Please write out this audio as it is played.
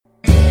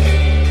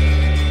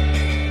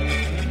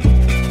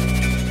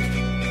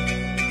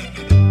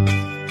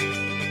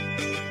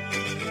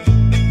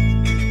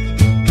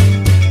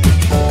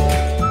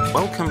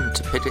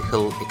Peter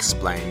Hill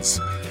Explains,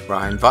 where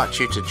I invite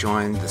you to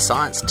join the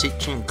science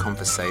teaching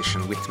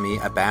conversation with me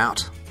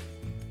about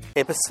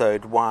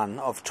Episode 1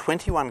 of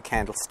 21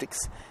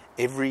 Candlesticks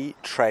Every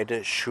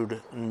Trader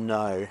Should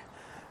Know.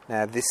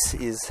 Now this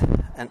is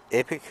an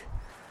epic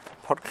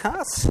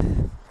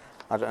podcast.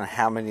 I don't know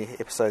how many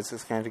episodes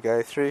it's going to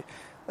go through.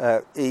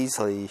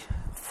 Easily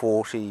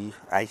 40,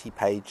 80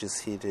 pages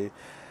here to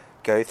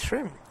go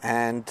through.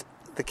 And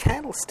the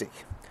candlestick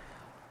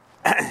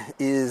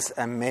is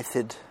a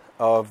method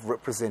of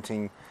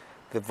representing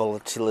the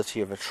volatility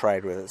of a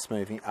trade, whether it's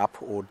moving up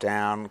or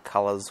down,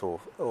 colours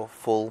or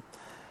full.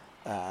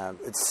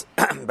 It's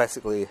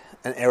basically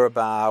an error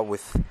bar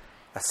with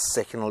a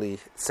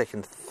second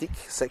thick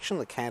section,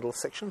 the candle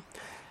section,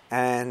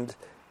 and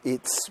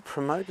it's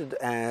promoted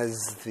as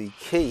the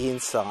key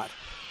insight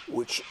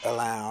which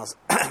allows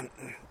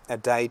a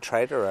day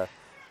trader, a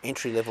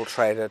entry-level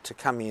trader, to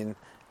come in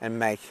and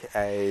make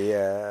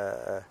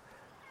a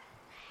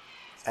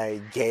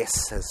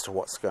guess as to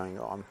what's going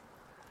on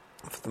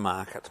for the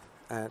market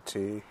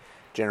to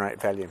generate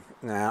value.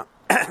 Now,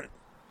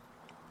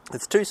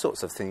 there's two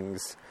sorts of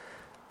things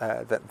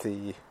that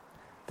the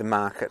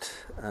market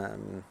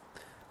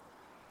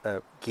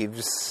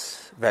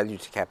gives value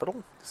to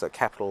capital. So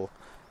capital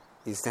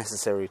is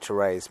necessary to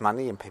raise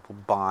money, and people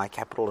buy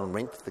capital and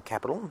rent the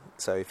capital.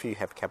 So if you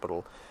have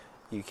capital,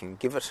 you can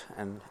give it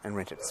and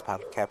rent it as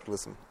part of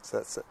capitalism.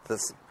 So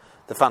that's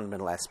the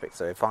fundamental aspect.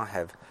 So if I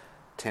have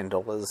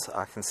 $10,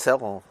 I can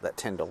sell that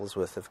 $10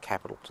 worth of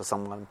capital to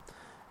someone,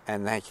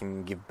 and they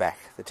can give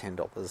back the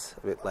 $10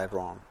 a bit later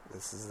on.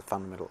 This is the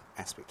fundamental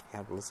aspect of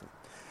capitalism.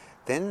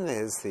 Then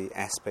there's the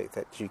aspect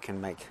that you can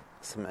make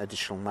some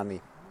additional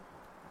money,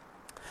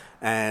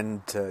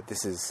 and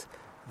this is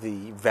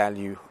the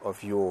value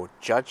of your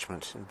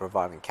judgment in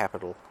providing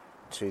capital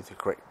to the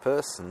correct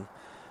person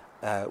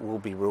will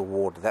be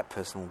rewarded. That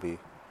person will be,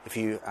 if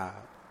you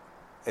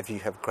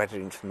have greater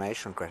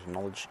information, greater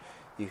knowledge,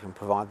 you can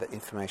provide that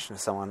information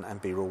to someone and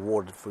be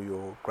rewarded for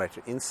your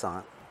greater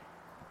insight.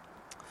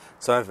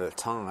 So over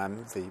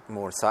time, the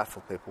more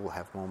insightful people will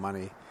have more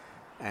money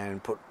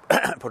and put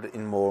it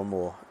in more and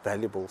more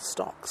valuable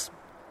stocks.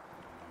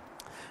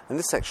 And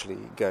this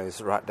actually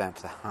goes right down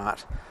to the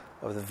heart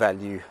of the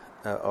value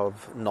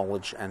of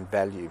knowledge and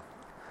value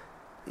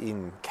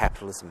in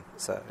capitalism.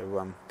 So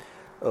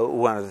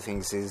one of the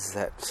things is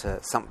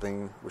that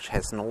something which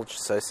has knowledge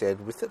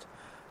associated with it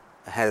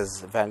has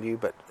value,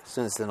 but as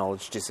soon as the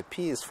knowledge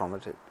disappears from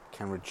it, it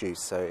can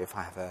reduce. So if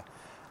I have a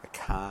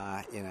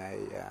car in a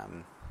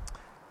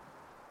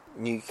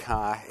new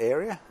car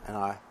area and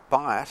I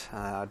buy it and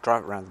I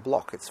drive it around the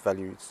block, its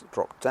value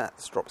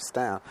drops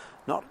down,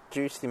 not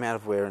due to the amount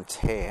of wear and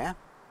tear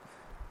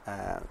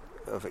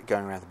of it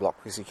going around the block,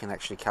 because you can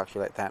actually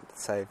calculate that,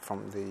 say,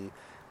 from the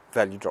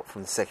value drop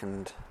from the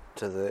second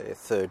to the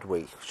third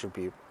week, which would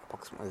be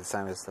approximately the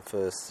same as the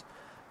first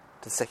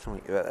to the second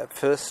week. That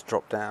first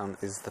drop down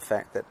is the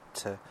fact that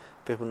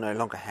people no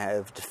longer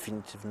have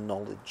definitive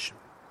knowledge.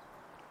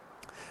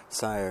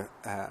 So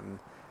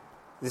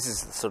this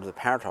is sort of the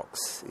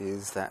paradox,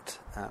 is that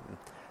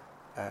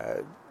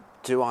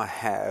do I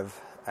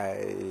have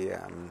a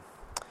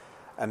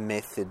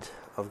method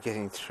of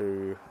getting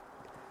through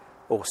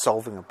or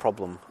solving a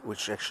problem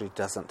which actually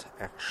doesn't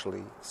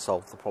actually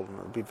solve the problem?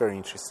 It would be very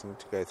interesting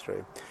to go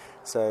through.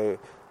 So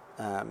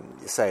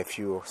say if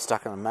you're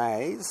stuck in a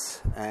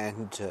maze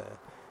and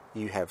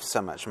you have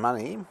so much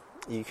money,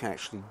 you can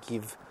actually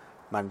give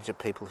money to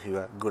people who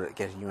are good at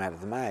getting you out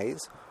of the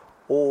maze,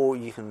 or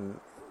you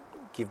can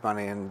give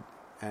money and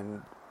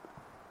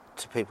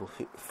to people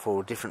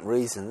for different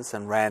reasons,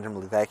 and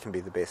randomly they can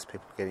be the best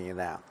people getting it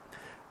out.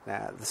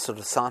 Now, the sort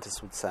of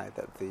scientists would say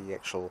that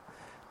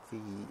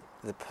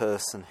the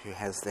person who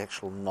has the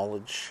actual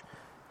knowledge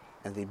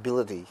and the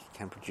ability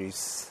can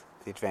produce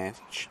the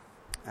advantage,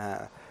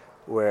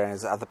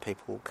 whereas other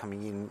people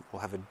coming in will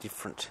have a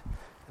different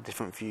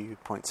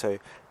viewpoint. So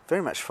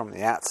very much from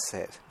the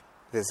outset,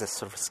 there's a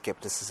sort of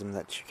skepticism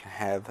that you can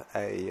have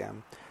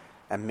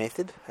a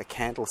method, a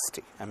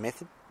candlestick,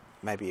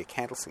 maybe a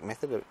candlestick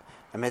method,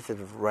 a method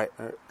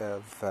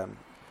of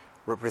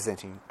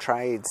representing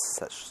trades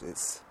such as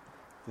it's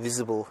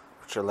visible,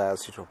 which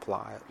allows you to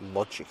apply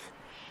logic,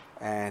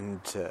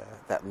 and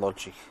that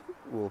logic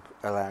will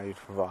allow you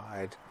to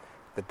provide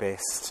the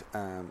best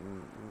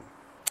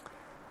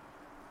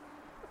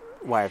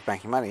way of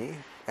making money,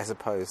 as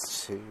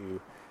opposed to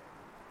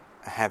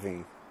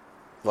having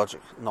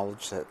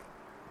knowledge that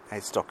a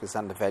stock is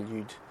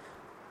undervalued,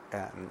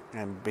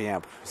 and being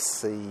able to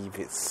perceive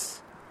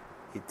its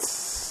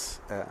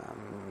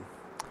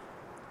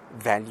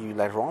value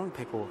later on.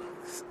 People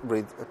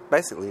read,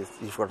 basically,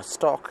 you've got a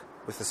stock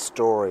with a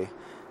story,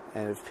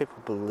 and if people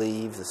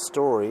believe the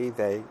story,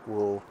 they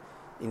will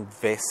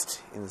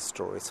invest in the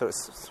story. So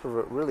it's sort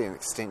of really an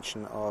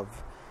extension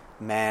of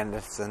man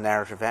as a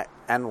narrative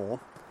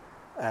animal.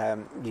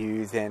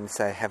 You then,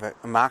 say, have a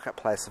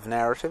marketplace of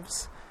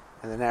narratives,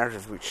 and the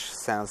narrative which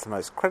sounds the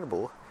most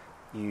credible,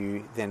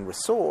 you then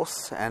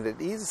resource, and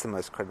it is the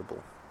most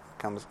credible,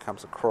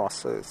 comes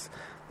across. So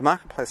the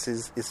marketplace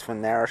is for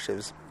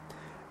narratives,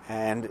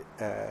 and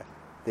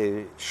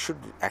there should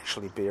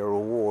actually be a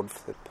reward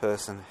for the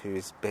person who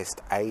is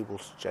best able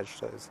to judge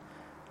those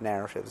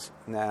narratives.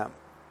 Now,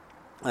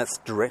 that's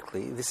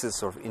directly, this is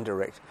sort of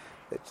indirect,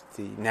 that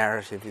the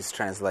narrative is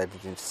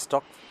translated into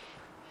stock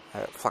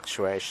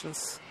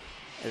fluctuations.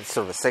 It's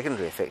sort of a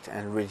secondary effect,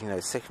 and reading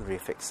those secondary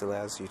effects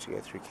allows you to go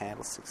through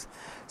candlesticks.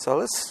 So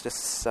let's just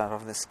start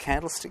off this.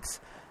 Candlesticks,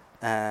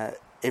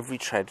 Every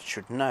Trader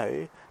Should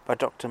Know, by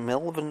Dr.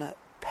 Melvin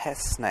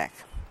Pasternak.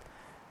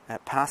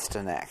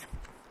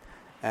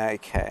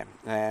 Okay,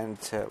 and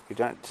we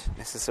don't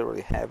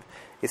necessarily have,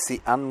 it's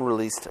the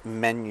unreleased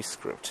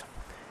manuscript.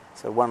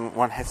 So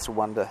one has to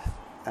wonder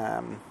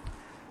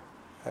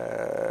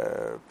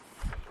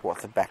what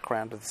the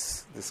background of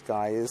this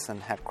guy is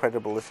and how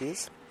credible it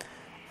is.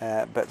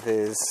 But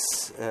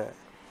there's,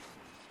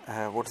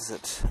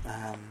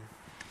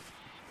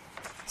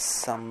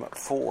 some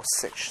 4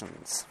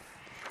 sections.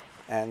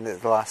 And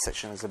the last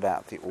section is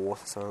about the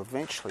author. So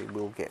eventually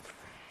we'll get,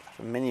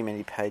 for many,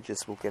 many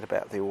pages, we'll get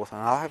about the author.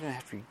 And I haven't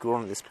had to be good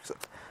on this because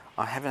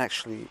I haven't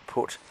actually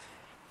put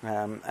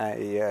the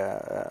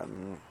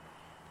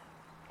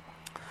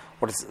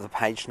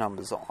page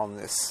numbers on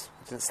this.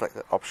 I didn't select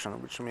that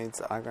option, which means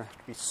that I'm going to have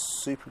to be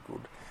super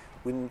good.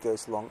 Wind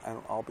goes long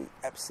and I'll be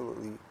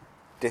absolutely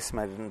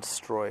decimated and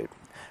destroyed.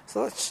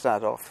 So let's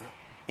start off.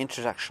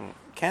 Introduction.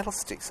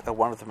 Candlesticks are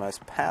one of the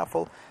most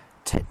powerful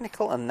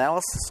technical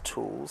analysis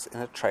tools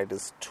in a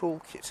trader's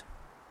toolkit.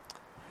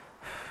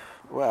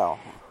 Well,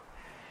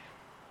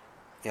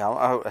 yeah,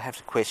 I have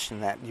to question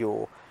that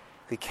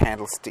the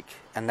candlestick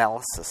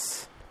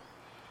analysis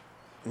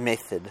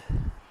method,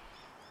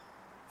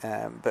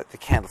 but the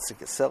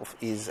candlestick itself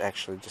is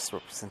actually just a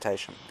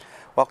representation.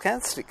 While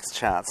candlestick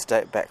charts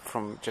date back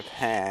from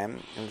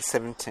Japan in the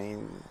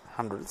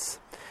 1700s,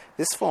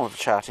 this form of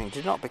charting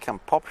did not become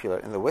popular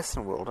in the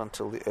Western world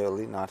until the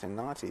early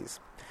 1990s.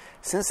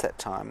 Since that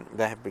time,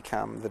 they have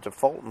become the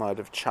default mode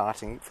of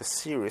charting for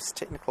serious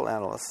technical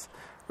analysts,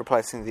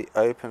 replacing the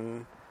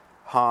open,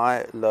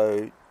 high,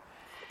 low,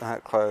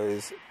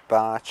 close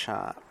bar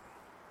chart.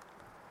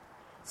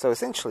 So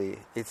essentially,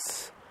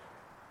 it's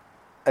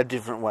a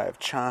different way of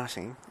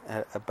charting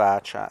a bar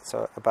chart.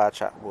 So a bar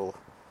chart will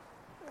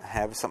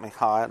have something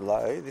high and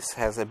low. This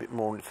has a bit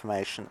more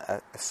information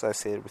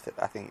associated with it.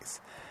 I think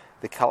it's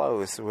the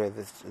colour is where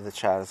the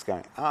chart is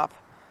going up,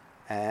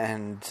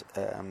 and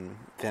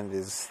then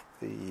there's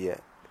the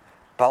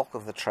bulk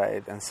of the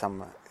trade and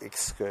some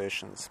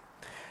excursions.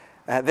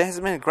 There has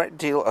been a great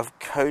deal of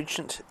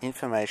cogent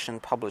information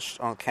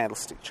published on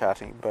candlestick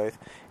charting, both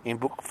in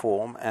book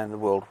form and the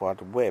World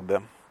Wide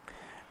Web.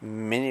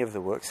 Many of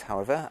the works,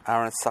 however,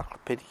 are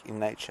encyclopedic in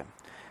nature.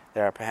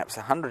 There are perhaps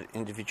 100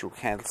 individual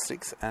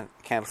candlesticks and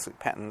candlestick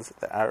patterns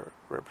that are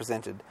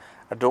represented,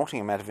 a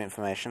daunting amount of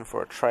information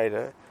for a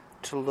trader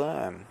to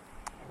learn.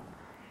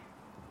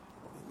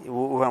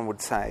 One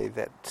would say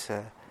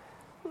that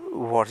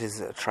what is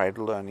a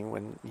trader learning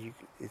when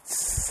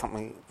it's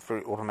something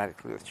very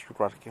automatically that you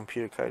write a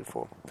computer code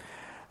for.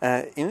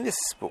 In this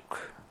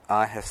book,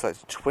 I have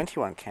selected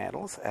 21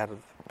 candles out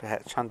of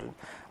perhaps 100.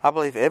 I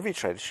believe every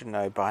trader should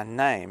know by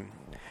name.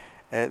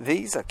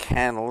 These are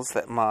candles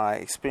that my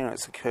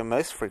experience occur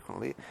most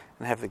frequently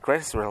and have the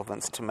greatest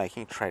relevance to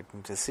making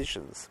trading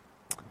decisions.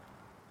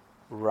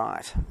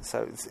 Right,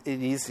 so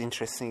it is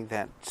interesting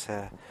that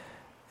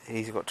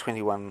he's got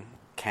 21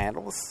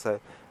 candles,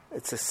 so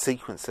it's a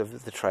sequence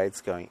of the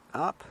trades going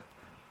up,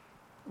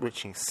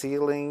 reaching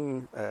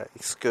ceiling,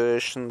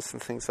 excursions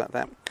and things like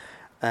that.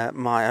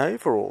 My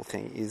overall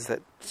thing is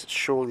that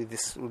surely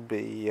this would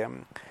be,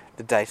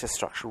 the data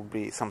structure would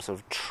be some sort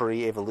of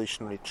tree,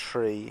 evolutionary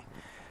tree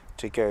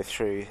to go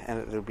through,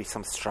 and there'll be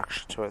some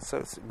structure to it, so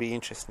it'd be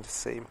interesting to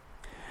see.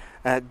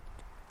 I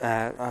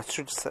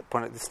should just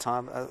point at this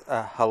time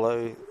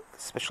a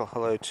special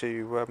hello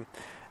to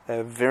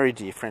a very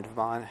dear friend of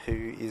mine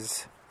who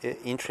is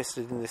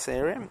interested in this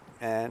area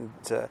and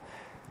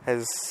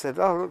has said,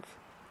 "Oh, look,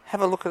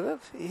 have a look at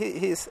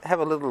it. Have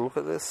a little look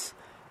at this."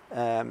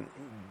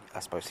 I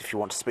suppose if you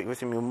want to speak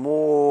with him, you're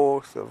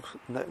more sort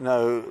of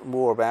know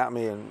more about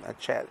me and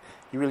chat.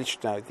 You really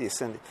should know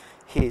this. And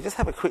here, just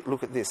have a quick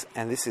look at this.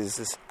 And this is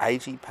this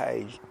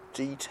 80-page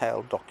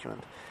detailed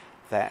document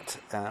that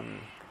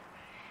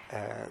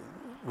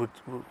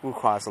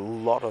requires a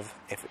lot of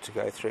effort to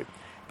go through.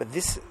 But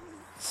this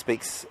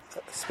speaks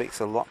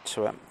a lot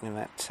to it, in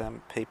that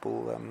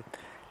people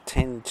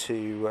tend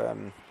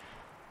to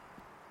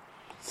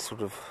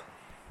sort of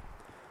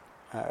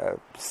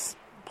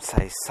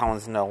say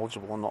someone's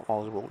knowledgeable or not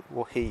knowledgeable.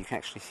 Well, here you can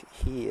actually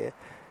hear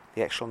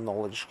the actual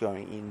knowledge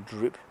going in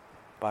drip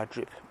by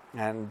drip,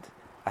 and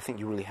I think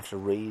you really have to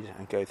read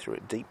and go through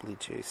it deeply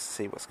to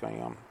see what's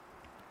going on.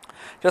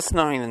 Just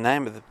knowing the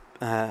name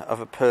of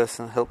a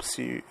person helps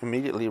you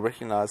immediately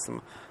recognise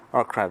them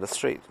on a crowded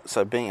street.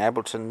 So being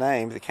able to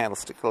name the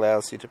candlestick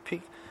allows you to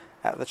pick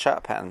out the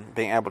chart pattern.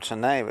 Being able to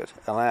name it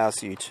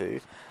allows you to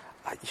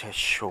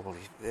surely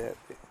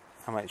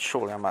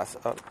I must.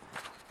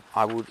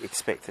 I would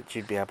expect that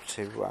you'd be able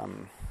to.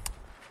 What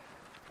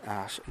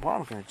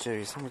I'm going to do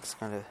is I'm just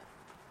going to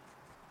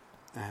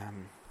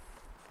I'm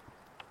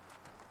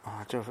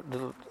going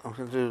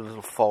to do a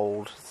little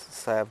fold.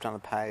 Say I've done a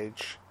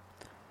page.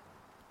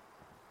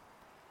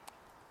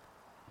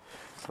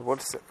 So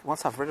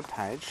once I've read a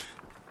page,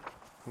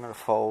 I'm going to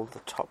fold the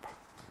top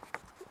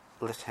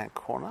left-hand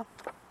corner.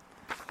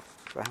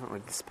 So I haven't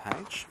read this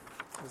page.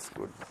 That's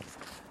good.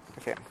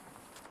 Okay.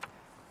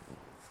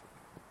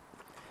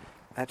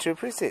 To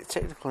appreciate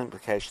technical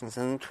implications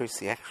and increase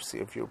the accuracy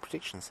of your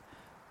predictions,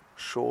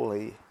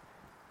 surely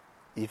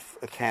if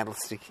a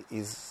candlestick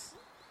is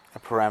a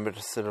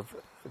parameter set of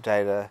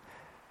data,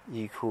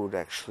 you could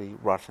actually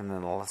write an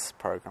analysis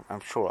program.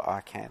 I'm sure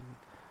I can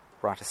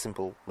write a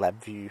simple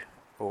LabVIEW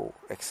or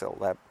Excel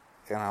lab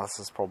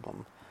analysis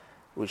problem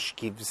which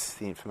gives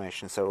the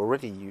information. So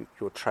already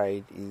your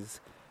trade is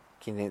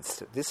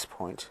condensed at this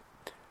point.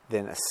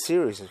 Then a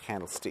series of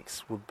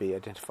candlesticks would be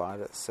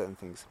identified as certain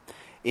things.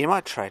 In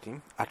my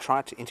trading, I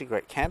tried to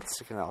integrate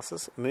candlestick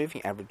analysis,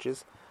 moving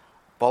averages,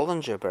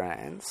 Bollinger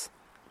Bands,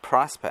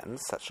 price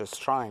patterns such as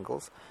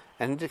triangles,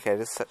 and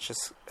indicators such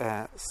as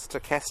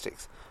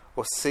stochastics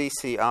or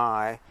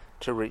CCI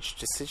to reach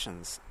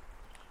decisions.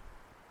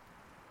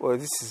 Well,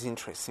 this is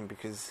interesting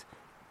because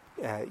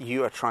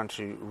you are trying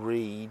to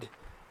read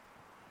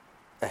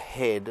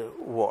ahead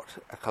what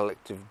a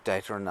collective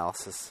data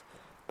analysis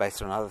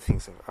based on other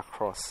things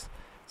across.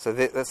 So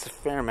that's a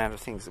fair amount of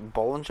things.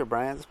 Bollinger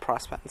Bands,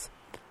 price patterns,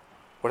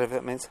 whatever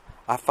that means.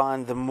 I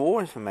find the more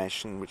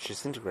information which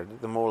is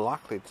integrated, the more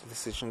likely the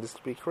decision is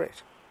to be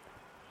correct.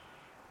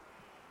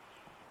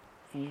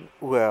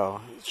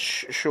 Well,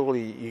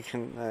 surely you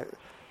can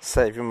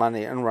save your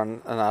money and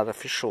run an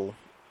artificial,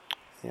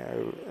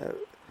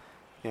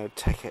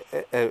 take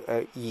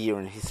a year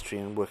in history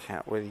and work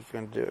out whether you're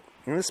going to do it.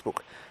 In this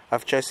book,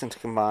 I've chosen to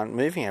combine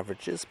moving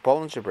averages,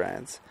 Bollinger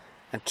Bands,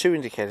 and two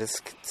indicators,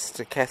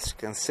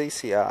 stochastic and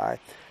CCI,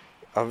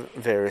 of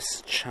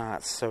various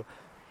charts. So,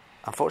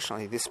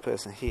 unfortunately, this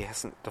person here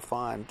hasn't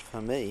defined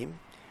for me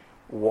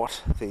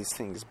what these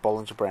things,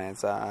 Bollinger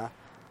Bands, are.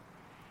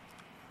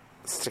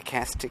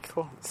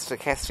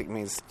 Stochastic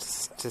means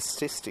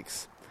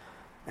statistics,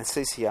 and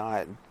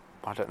CCI,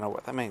 I don't know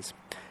what that means.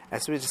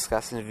 As we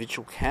discuss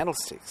individual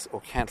candlesticks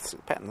or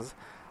candlestick patterns,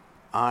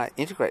 I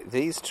integrate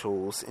these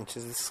tools into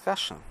the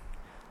discussion.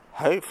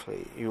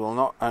 Hopefully, you will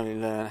not only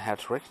learn how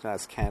to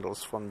recognize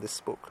candles from this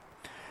book,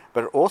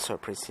 but also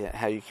appreciate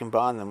how you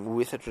combine them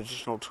with the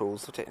traditional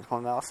tools of technical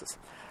analysis.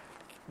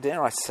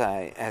 Dare I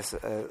say, as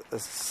a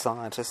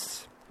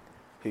scientist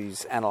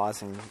who's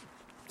analysing,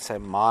 say,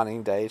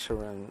 mining data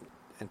and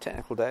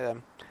technical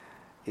data,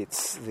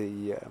 it's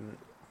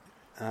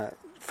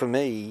for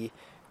me,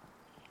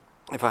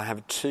 if I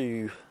have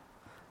two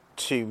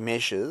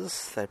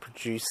measures, they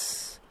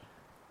produce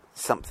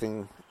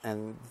something,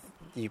 and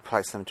you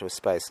place them into a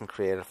space and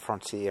create a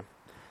frontier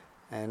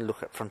and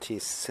look at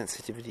frontier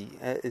sensitivity.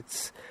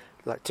 It's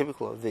like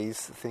typical of these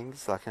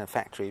things, like in a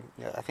factory.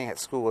 I think at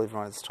school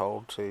everyone's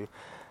told to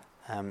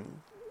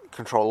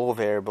control all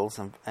variables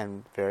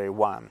and vary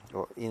one.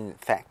 Or in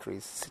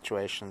factories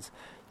situations,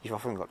 you've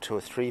often got two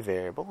or three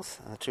variables,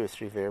 and the two or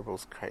three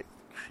variables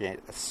create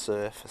a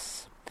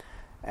surface.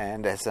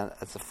 And as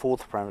the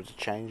fourth parameter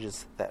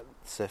changes, that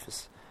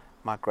surface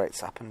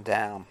migrates up and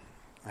down.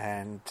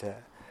 And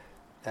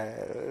I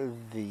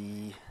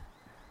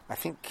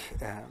think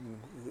there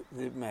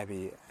may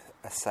be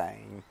a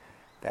saying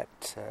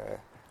that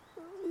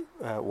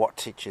what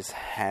teachers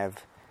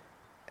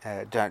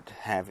don't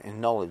have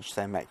in knowledge,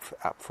 they make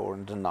up for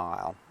in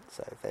denial.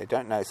 So if they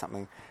don't know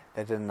something,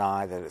 they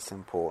deny that it's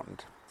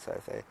important.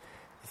 So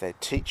if they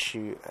teach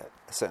you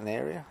a certain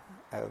area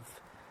of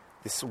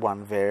this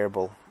one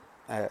variable,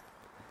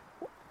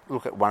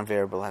 look at one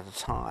variable at a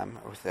time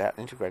without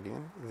integrating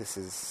them. This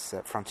is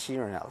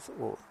frontier analysis,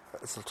 or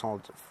it's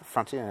called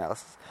frontier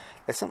analysis.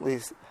 They simply,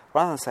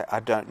 rather than say,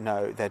 I don't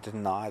know, they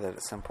deny that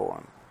it's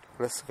important.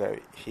 Let's go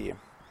here.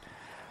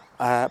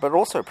 But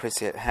also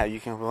appreciate how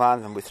you can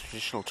combine them with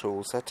traditional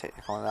tools of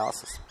technical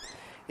analysis.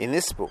 In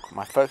this book,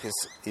 my focus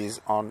is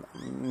on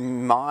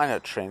minor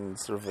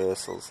trends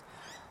reversals,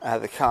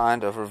 the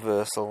kind of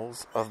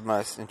reversals of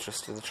most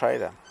interest to the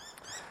trader.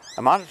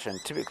 A minor trend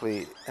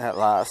typically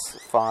lasts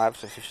 5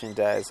 to 15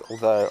 days,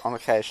 although on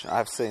occasion I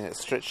have seen it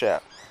stretch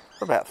out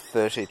for about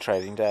 30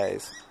 trading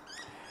days.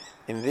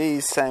 In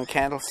these same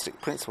candlestick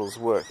principles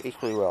work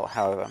equally well,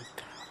 however,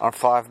 on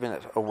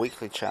 5-minute or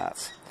weekly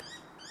charts.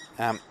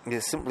 It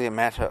is simply a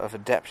matter of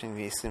adapting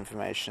this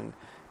information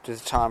to the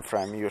time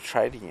frame you're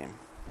trading in.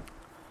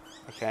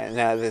 Okay,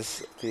 now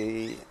there's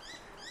the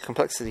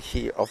complexity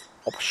here of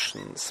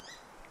options,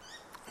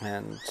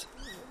 and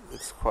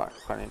it's quite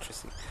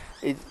interesting.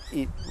 It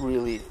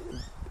really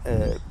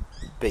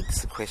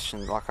begs the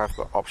question, like I've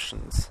got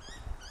options,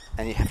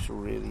 and you have to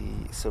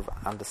really sort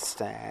of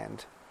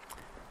understand.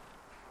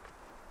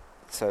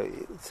 So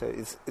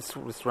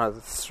it's rather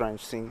a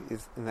strange thing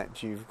is in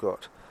that you've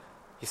got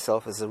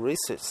yourself as a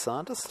research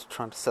scientist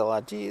trying to sell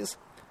ideas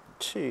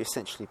to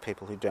essentially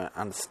people who don't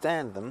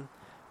understand them,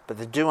 but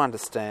they do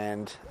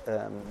understand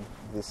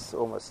this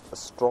almost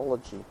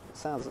astrology. It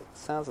sounds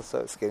as though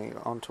it's getting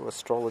onto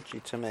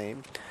astrology to me.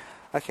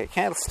 Okay,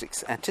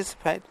 candlesticks.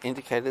 Anticipate,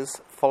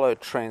 indicators, follow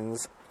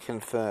trends,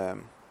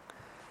 confirm.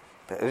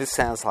 But this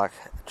sounds like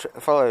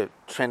follow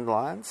trend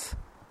lines.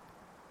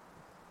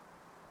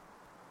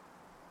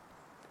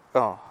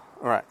 Oh,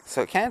 alright.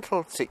 So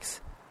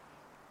candlesticks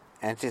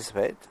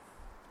anticipate,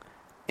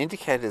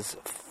 indicators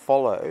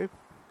follow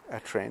a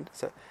trend.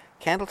 So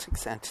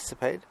candlesticks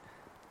anticipate,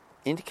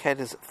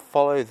 indicators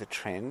follow the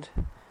trend,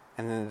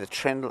 and then the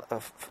trend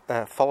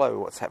follow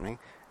what's happening,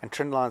 and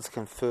trend lines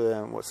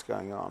confirm what's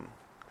going on.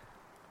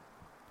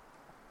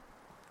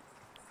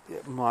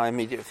 My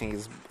immediate thing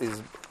is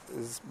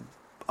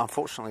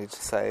unfortunately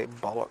to say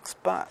bollocks,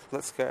 but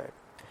let's go.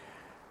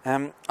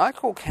 I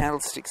call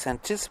candlesticks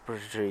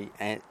anticipatory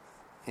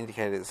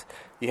indicators.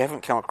 You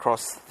haven't come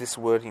across this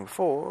wording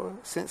before,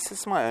 since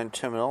it's my own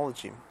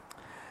terminology.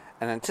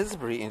 An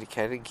anticipatory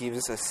indicator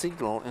gives a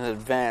signal in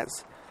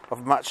advance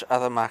of much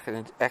other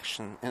market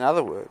action. In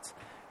other words,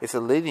 it's a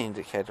leading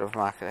indicator of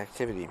market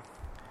activity.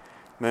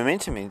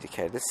 Momentum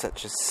indicators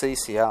such as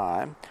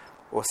CCI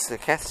or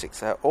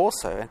stochastics are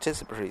also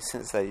anticipatory,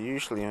 since they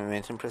usually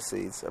momentum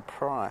precedes a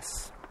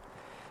price.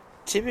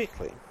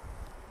 Typically,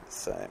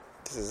 so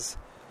this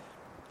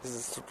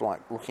is sort of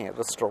like looking at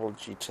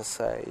astrology to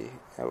say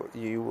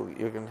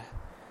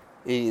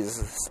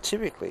is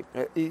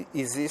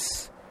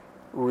this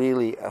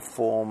really a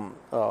form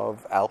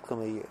of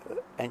alchemy,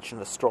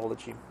 ancient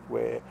astrology,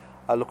 where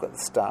I look at the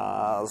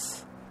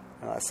stars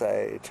and I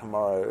say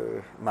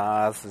tomorrow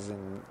Mars is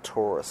in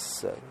Taurus,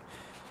 so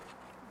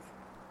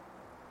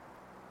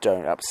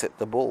don't upset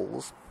the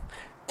bulls.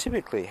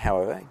 Typically,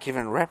 however,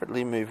 given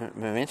rapidly moving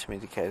momentum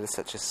indicators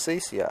such as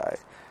CCI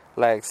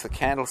lags the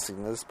candle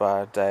signals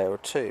by a day or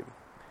two.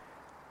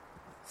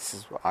 This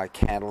is why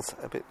candles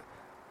a bit.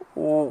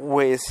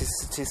 Where's his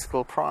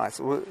statistical price?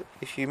 Well,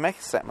 if you make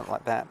a statement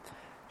like that,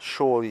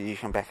 surely you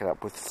can back it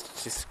up with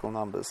statistical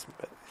numbers,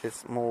 but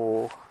it's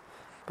more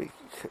be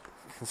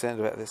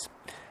concerned about this.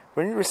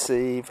 When you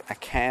receive a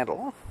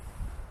candle,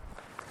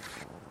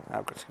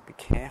 I've got to be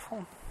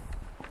careful.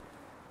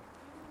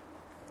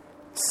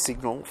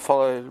 Signal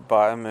followed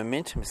by a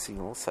momentum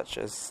signal such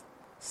as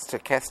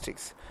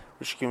stochastics,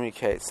 which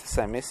communicates the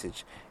same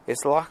message,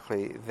 it's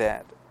likely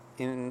that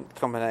in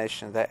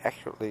combination they're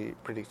accurately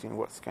predicting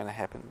what's going to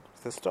happen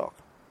with the stock.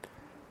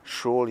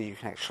 Surely you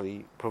can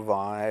actually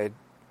provide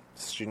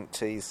student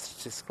T's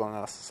statistical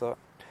analysis.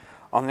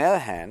 On the other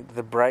hand,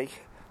 the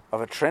break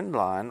of a trend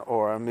line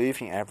or a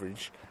moving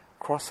average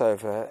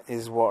crossover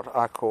is what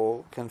I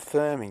call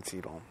confirming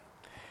signal.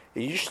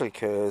 It usually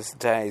occurs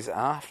days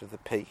after the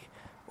peak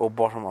or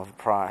bottom of the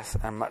price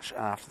and much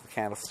after the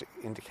candlestick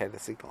indicator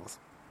signals.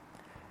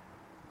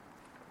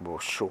 Well,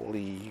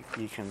 surely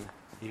you can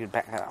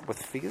back that up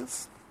with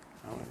figures.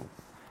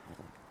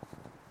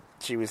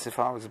 Gee whiz, if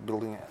I was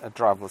building a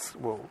driverless,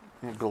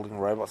 building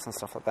robots and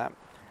stuff like that,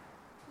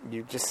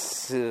 you just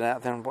sit it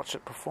out there and watch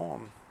it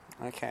perform.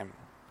 Okay.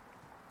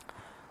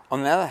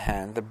 On the other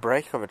hand, the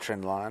break of a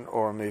trend line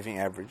or a moving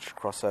average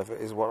crossover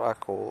is what I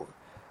call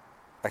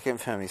a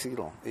confirming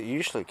signal. It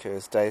usually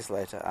occurs days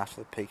later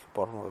after the peak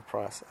or bottom of the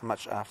price and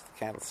much after the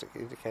candlestick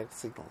indicator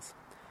signals.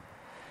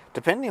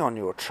 Depending on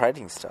your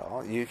trading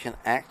style, you can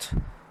act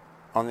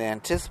on the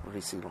anticipatory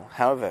signal.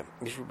 However,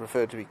 if you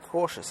prefer to be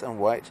cautious and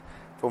wait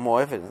for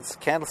more evidence,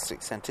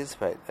 candlesticks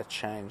anticipate a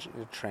change in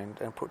the trend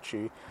and put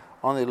you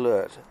on the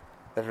alert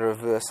that a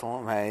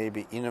reversal may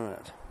be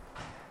imminent.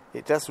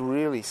 It does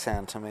really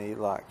sound to me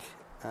like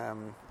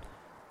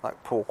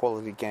poor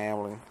quality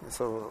gambling. It's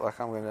sort of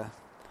like I'm going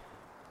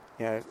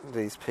to,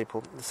 these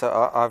people.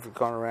 So I've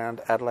gone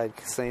around Adelaide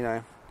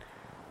Casino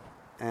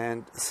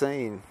and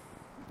seen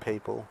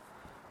people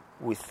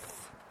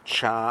with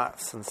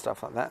charts and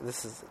stuff like that.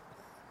 It's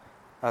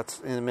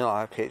in the middle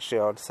of a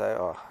PhD. I'd say,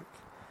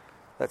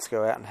 let's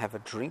go out and have a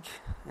drink.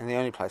 And the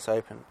only place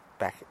open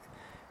back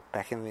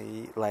in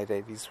the late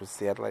 80s was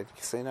the Adelaide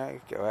Casino.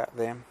 Go out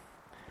there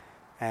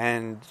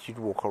and you'd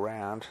walk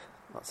around,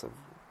 lots of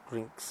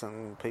drinks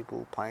and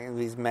people playing.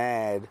 These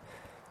mad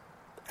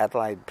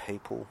Adelaide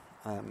people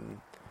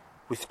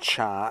with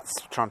charts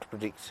trying to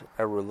predict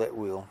a roulette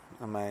wheel.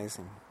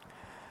 Amazing.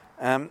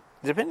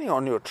 Depending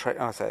on your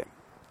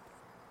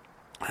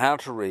how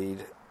to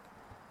read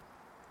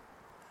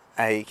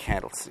a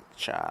candlestick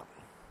chart.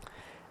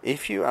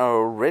 If you are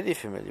already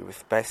familiar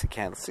with basic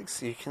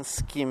candlesticks, you can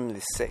skim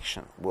this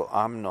section. Well,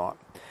 I'm not.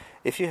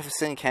 If you have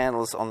seen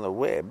candles on the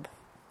web,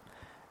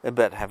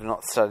 but have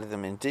not studied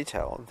them in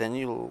detail, then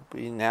you'll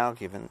be now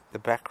given the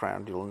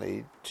background you'll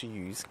need to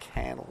use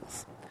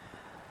candles.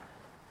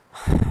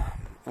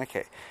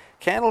 Okay.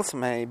 Candles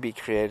may be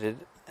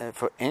created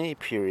for any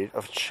period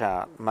of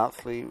chart,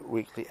 monthly,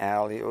 weekly,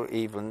 hourly, or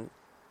even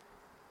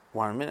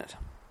 1 minute.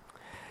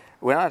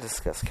 When I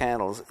discuss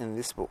candles in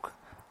this book,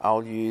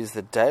 I'll use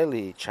the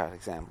daily chart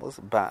examples,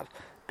 but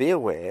be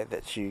aware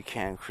that you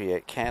can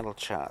create candle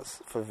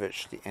charts for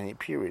virtually any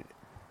period.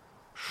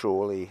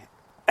 Surely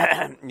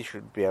you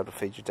should be able to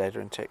feed your data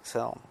into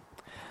Excel.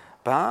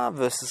 Bar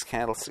versus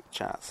candlestick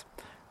charts.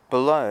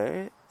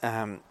 Below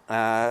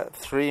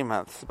 3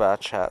 month bar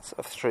charts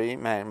of 3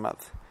 main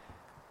month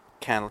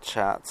candle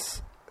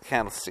charts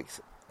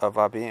candlesticks of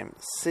IBM.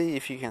 See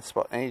if you can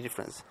spot any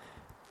difference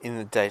in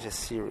the data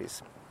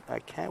series.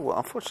 Okay, well,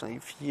 unfortunately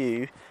for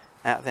you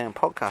out there in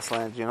podcast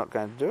land, you're not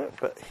going to do it,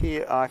 but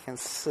here I can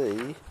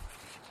see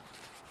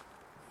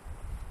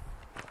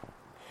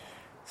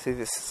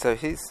this. So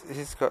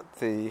he's got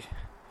the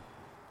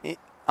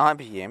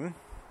IBM,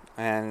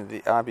 and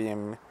the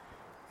IBM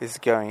is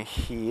going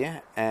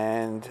here,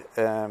 and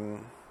so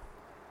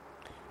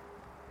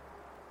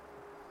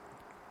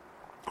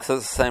it's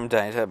the same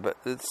data, but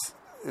it's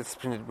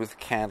printed with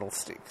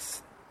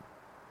candlesticks.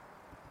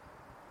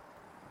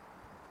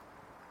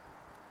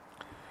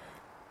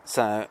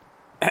 So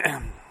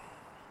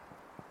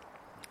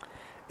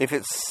if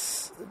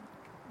it's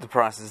the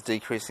price is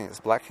decreasing, it's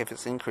black. If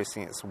it's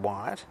increasing, it's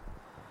white.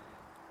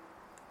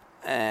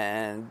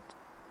 And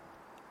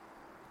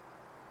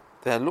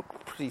they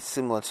look pretty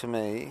similar to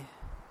me,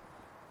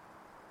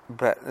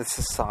 but it's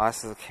the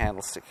size of the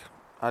candlestick.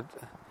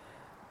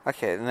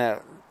 Okay,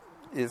 now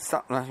it's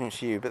not nothing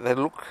to you, but they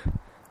look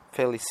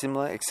fairly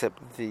similar,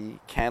 except the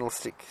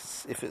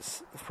candlesticks, if the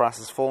price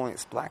is falling,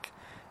 it's black.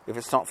 If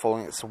it's not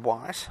falling, it's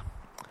white.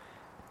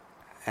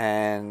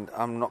 And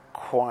I'm not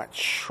quite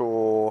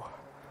sure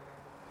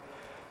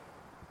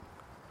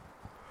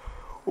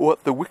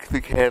what the wick of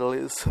the candle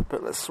is,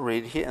 but let's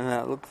read here.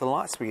 And look, the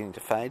light's beginning to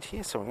fade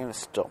here, so we're going to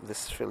stop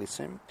this fairly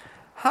soon.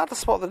 Hard to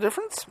spot the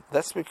difference?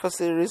 That's because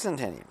there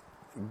isn't any.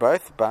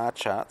 Both bar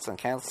charts and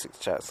candlestick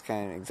charts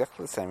contain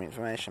exactly the same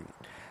information,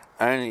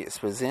 only it's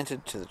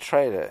presented to the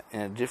trader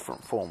in a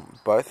different form.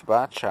 Both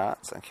bar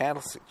charts and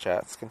candlestick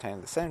charts contain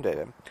the same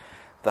data.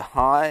 The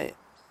high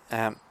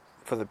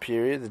for the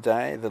period, the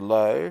day, the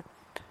low,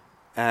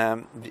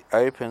 the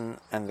open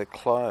and the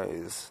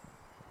close.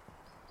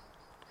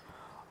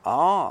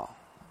 Well,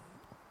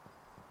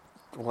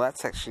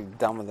 that's actually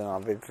dumber than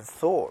I've ever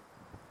thought.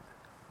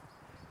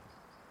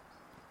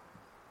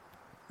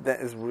 That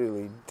is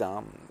really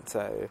dumb.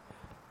 So,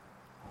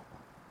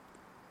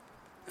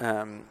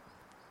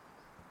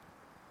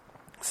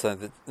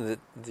 the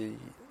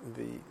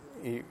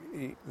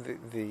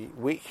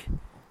wick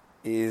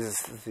is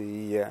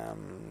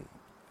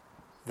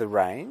the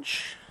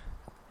range,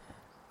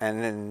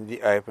 and then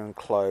the open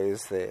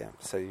close there,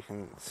 so you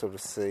can sort of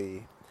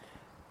see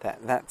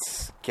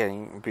that's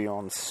getting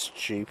beyond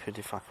stupid,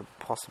 if I could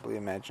possibly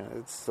imagine it.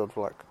 It's sort of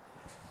like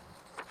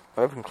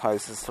open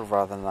close is sort of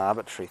rather an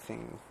arbitrary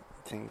thing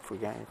if we're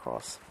going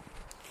across.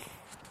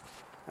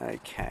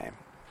 Okay,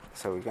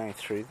 so we're going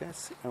through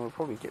this, and we'll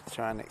probably get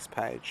to our next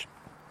page.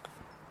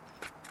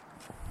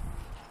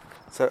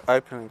 So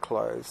open and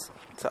close.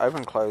 So open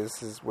and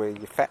close is where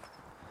your fat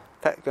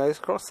goes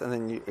across, and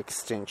then your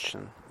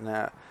extension.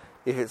 Now,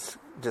 if it's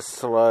just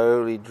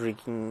slowly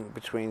drinking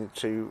between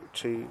the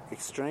two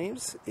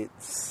extremes,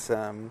 it's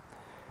there.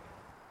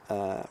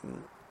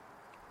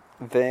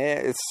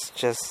 It's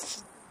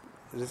just,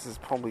 this is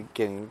probably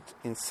getting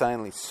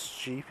insanely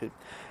stupid.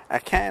 In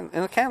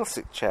a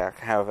candlestick chart,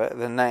 however,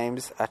 the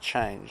names are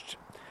changed.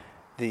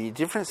 The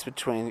difference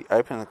between the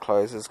open and the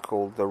close is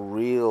called the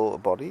real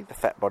body, the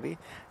fat body.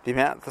 The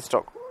amount the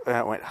stock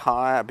went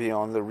higher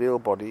beyond the real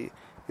body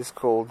is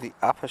called the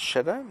upper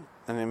shadow,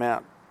 and the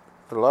amount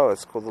the lower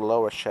is called the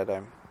lower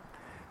shadow.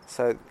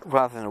 So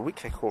rather than a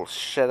wick, they call it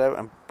shadow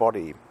and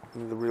body.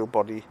 The real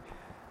body,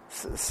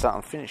 start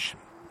and finish.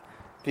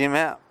 The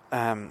amount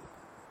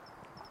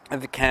if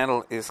the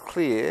candle is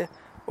clear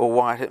or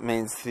white, it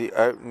means the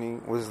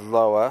opening was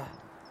lower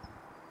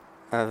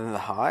than the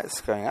high.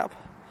 It's going up.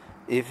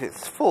 If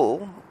it's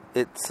full,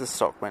 the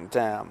stock went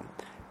down.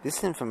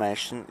 This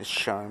information is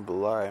shown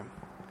below.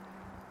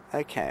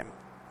 Okay,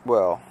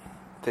 well,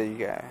 there you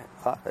go.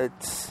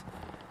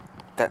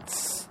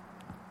 That's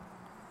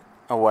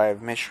a way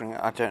of measuring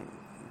it.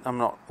 I'm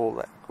not all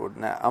that good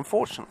now.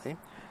 Unfortunately,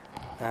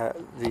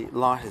 the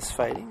light is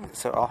fading,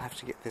 so I'll have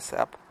to get this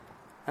up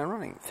and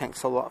running.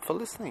 Thanks a lot for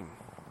listening.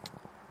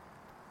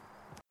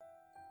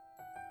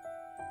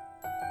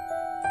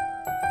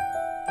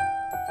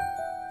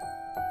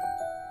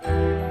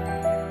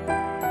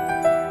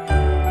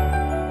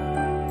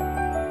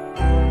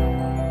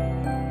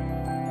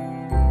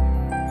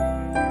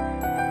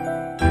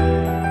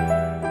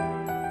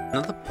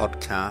 Another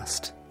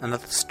podcast,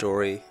 another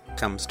story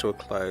comes to a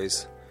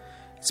close.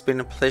 It's been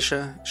a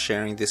pleasure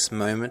sharing this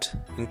moment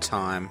in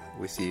time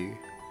with you.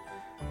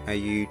 May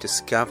you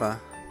discover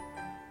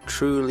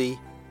truly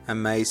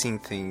amazing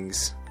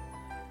things,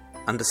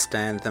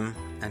 understand them,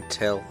 and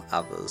tell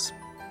others.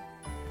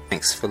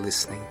 Thanks for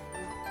listening.